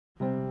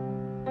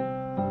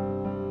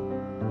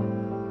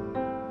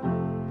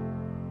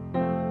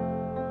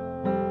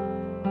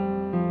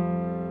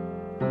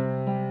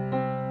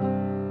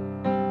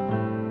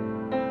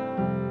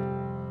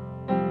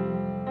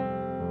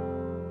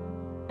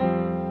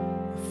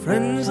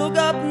Friends all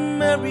got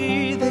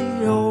married,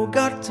 they all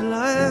got to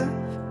laugh.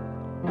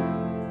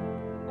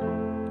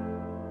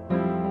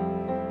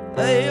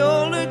 They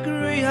all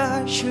agree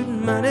I should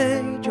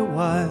manage a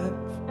wife.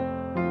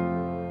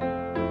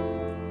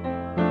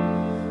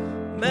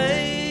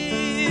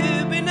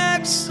 Maybe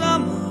next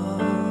summer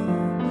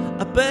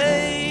a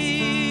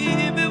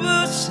baby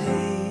will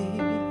see.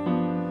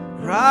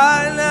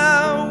 Right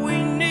now we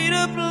need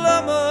a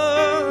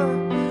plumber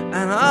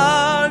and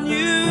our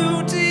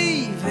new TV.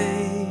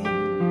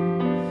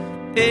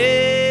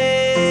 Here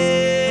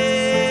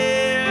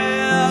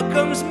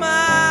comes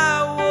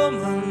my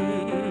woman.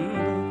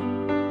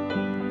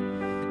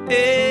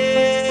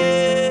 Here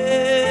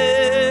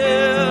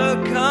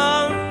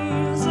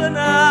comes her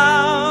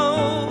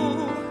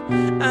now,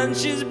 and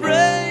she's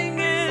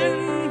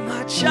bringing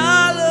my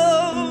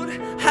child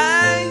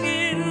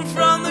hanging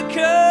from the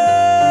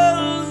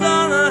curls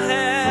on her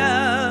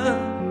hair.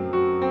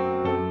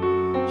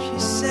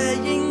 She's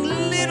saying,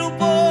 little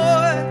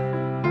boy,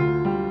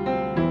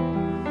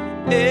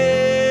 here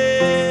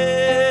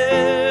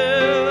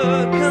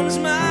comes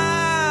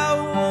my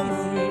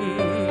woman.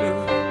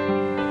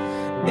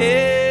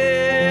 Here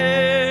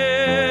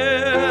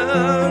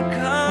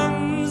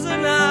comes her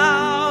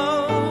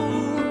now,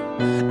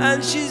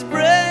 and she's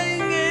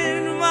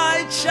bringing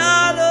my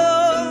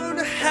child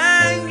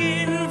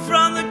hanging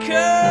from the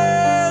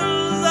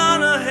curls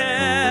on her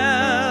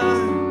hair.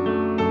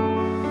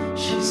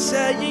 She's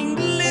saying,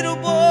 little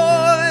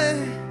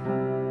boy,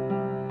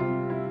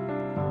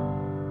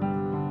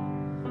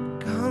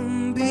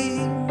 come be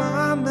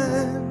my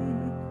man.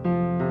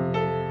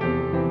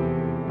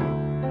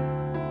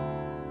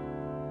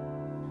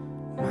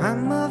 My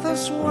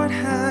mother's white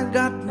hair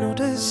got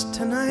noticed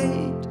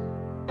tonight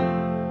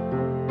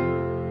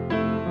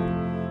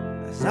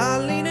as I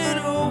leaned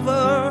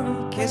over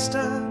and kissed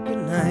her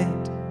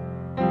goodnight.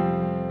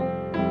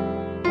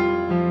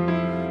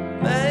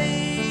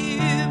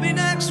 Maybe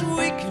next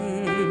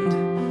weekend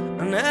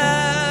an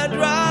ad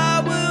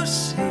I will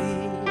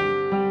see.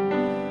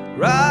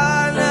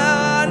 Right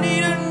now I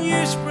need a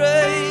new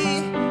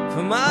spray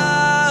for my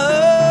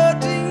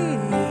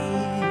hurting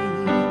knee.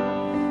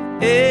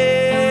 Here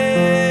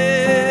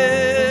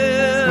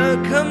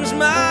comes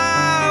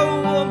my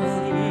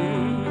woman.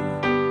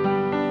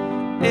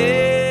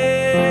 Here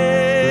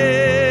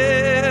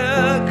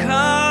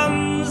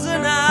comes her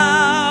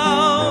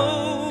now,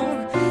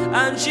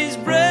 and she's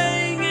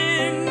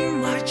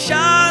bringing my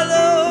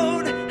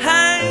child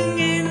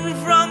hanging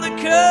from the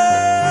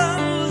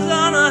curls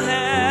on her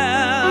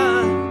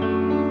hair.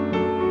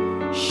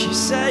 She's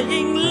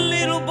saying,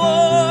 little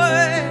boy,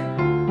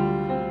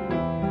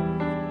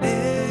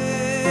 here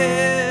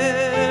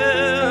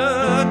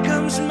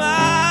comes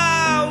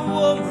my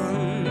woman.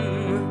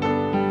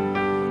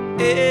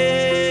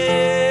 Here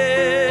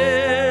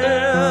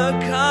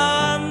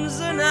comes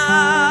her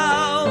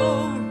now,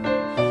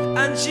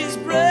 and she's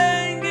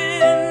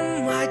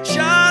bringing my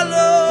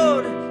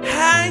child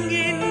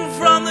hanging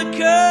from the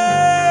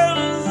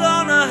curls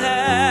on her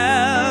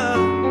hair.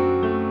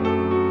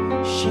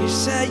 She's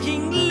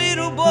saying,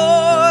 little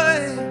boy,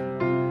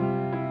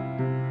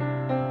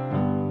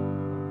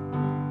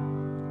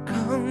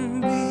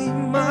 come be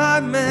my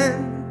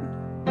man.